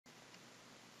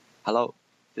Hello,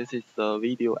 this is the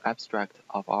video abstract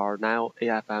of our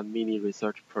NaioAFM mini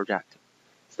research project,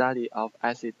 Study of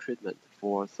Acid Treatment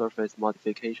for Surface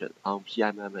Modification on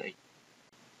PMMA.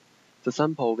 The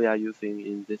sample we are using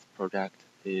in this project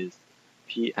is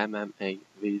PMMA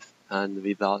with and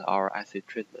without our acid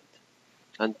treatment.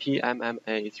 And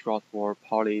PMMA is short for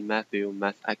polymethyl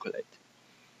methacrylate.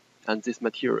 And this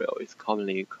material is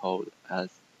commonly called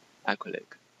as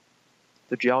acrylic.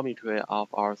 The geometry of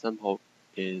our sample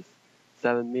is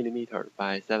 7 mm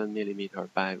by 7 mm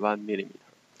by 1 mm.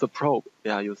 The probe we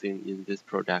are using in this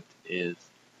project is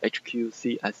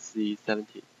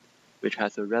HQCSC70, which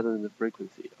has a resonant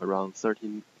frequency around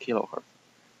 13 kHz,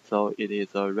 so it is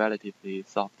a relatively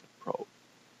soft probe.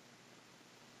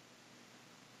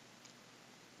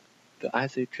 The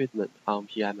acid treatment on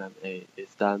PMMA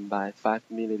is done by 5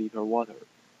 ml water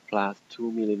plus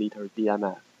 2 ml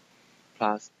DMF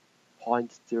plus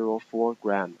 0.04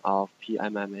 gram of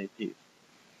PMMA piece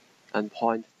and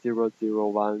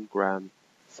 0.001 gram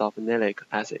sulfonilic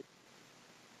acid.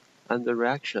 And the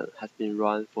reaction has been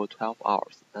run for 12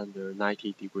 hours under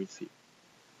 90 degrees C.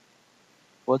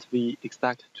 What we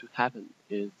expect to happen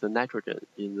is the nitrogen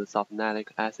in the sulfonilic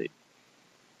acid.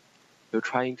 We're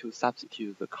trying to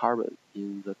substitute the carbon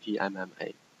in the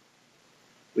PMMA.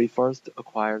 We first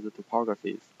acquire the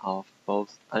topographies of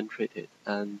both untreated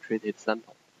and treated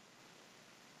samples.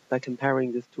 By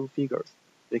comparing these two figures,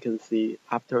 we can see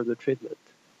after the treatment,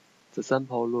 the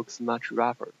sample looks much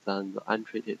rougher than the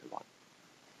untreated one.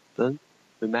 Then,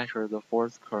 we measure the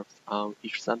force curves on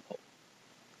each sample.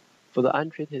 For the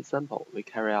untreated sample, we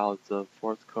carry out the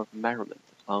force curve measurement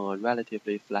on a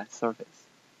relatively flat surface.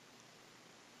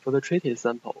 For the treated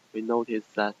sample, we notice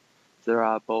that there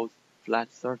are both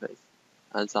flat surface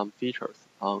and some features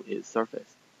on its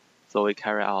surface, so we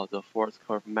carry out the force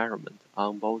curve measurement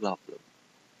on both of them.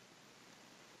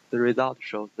 The result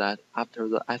shows that after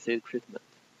the acid treatment,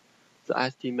 the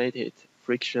estimated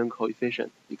friction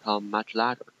coefficient becomes much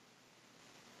larger,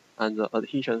 and the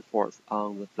adhesion force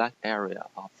on the flat area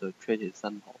of the treated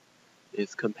sample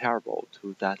is comparable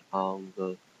to that on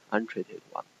the untreated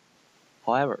one.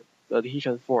 However, the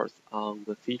adhesion force on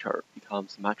the feature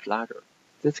becomes much larger.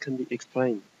 This can be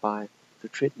explained by the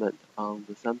treatment on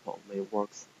the sample may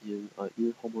work in an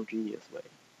inhomogeneous way.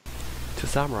 To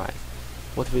summarize,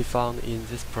 what we found in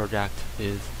this project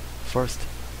is, first,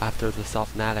 after the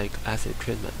sulfonilic acid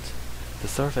treatment, the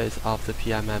surface of the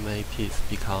PMMA piece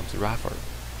becomes rougher.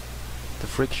 The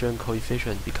friction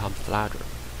coefficient becomes larger.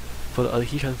 For the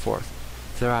adhesion force,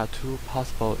 there are two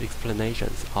possible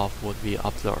explanations of what we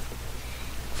observed.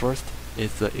 First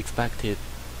is the expected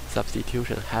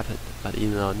substitution happened, but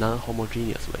in a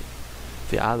non-homogeneous way.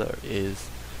 The other is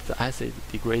the acid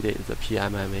degraded the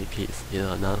PMMA piece in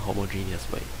a non-homogeneous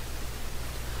way.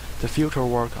 The future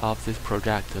work of this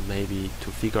project may be to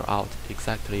figure out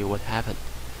exactly what happened.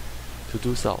 To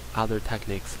do so, other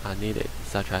techniques are needed,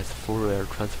 such as Fourier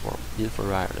transform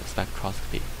infrared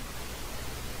spectroscopy.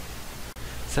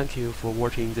 Thank you for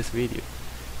watching this video.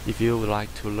 If you would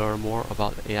like to learn more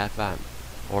about AFM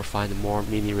or find more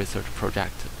mini research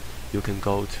projects, you can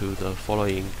go to the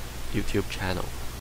following YouTube channel.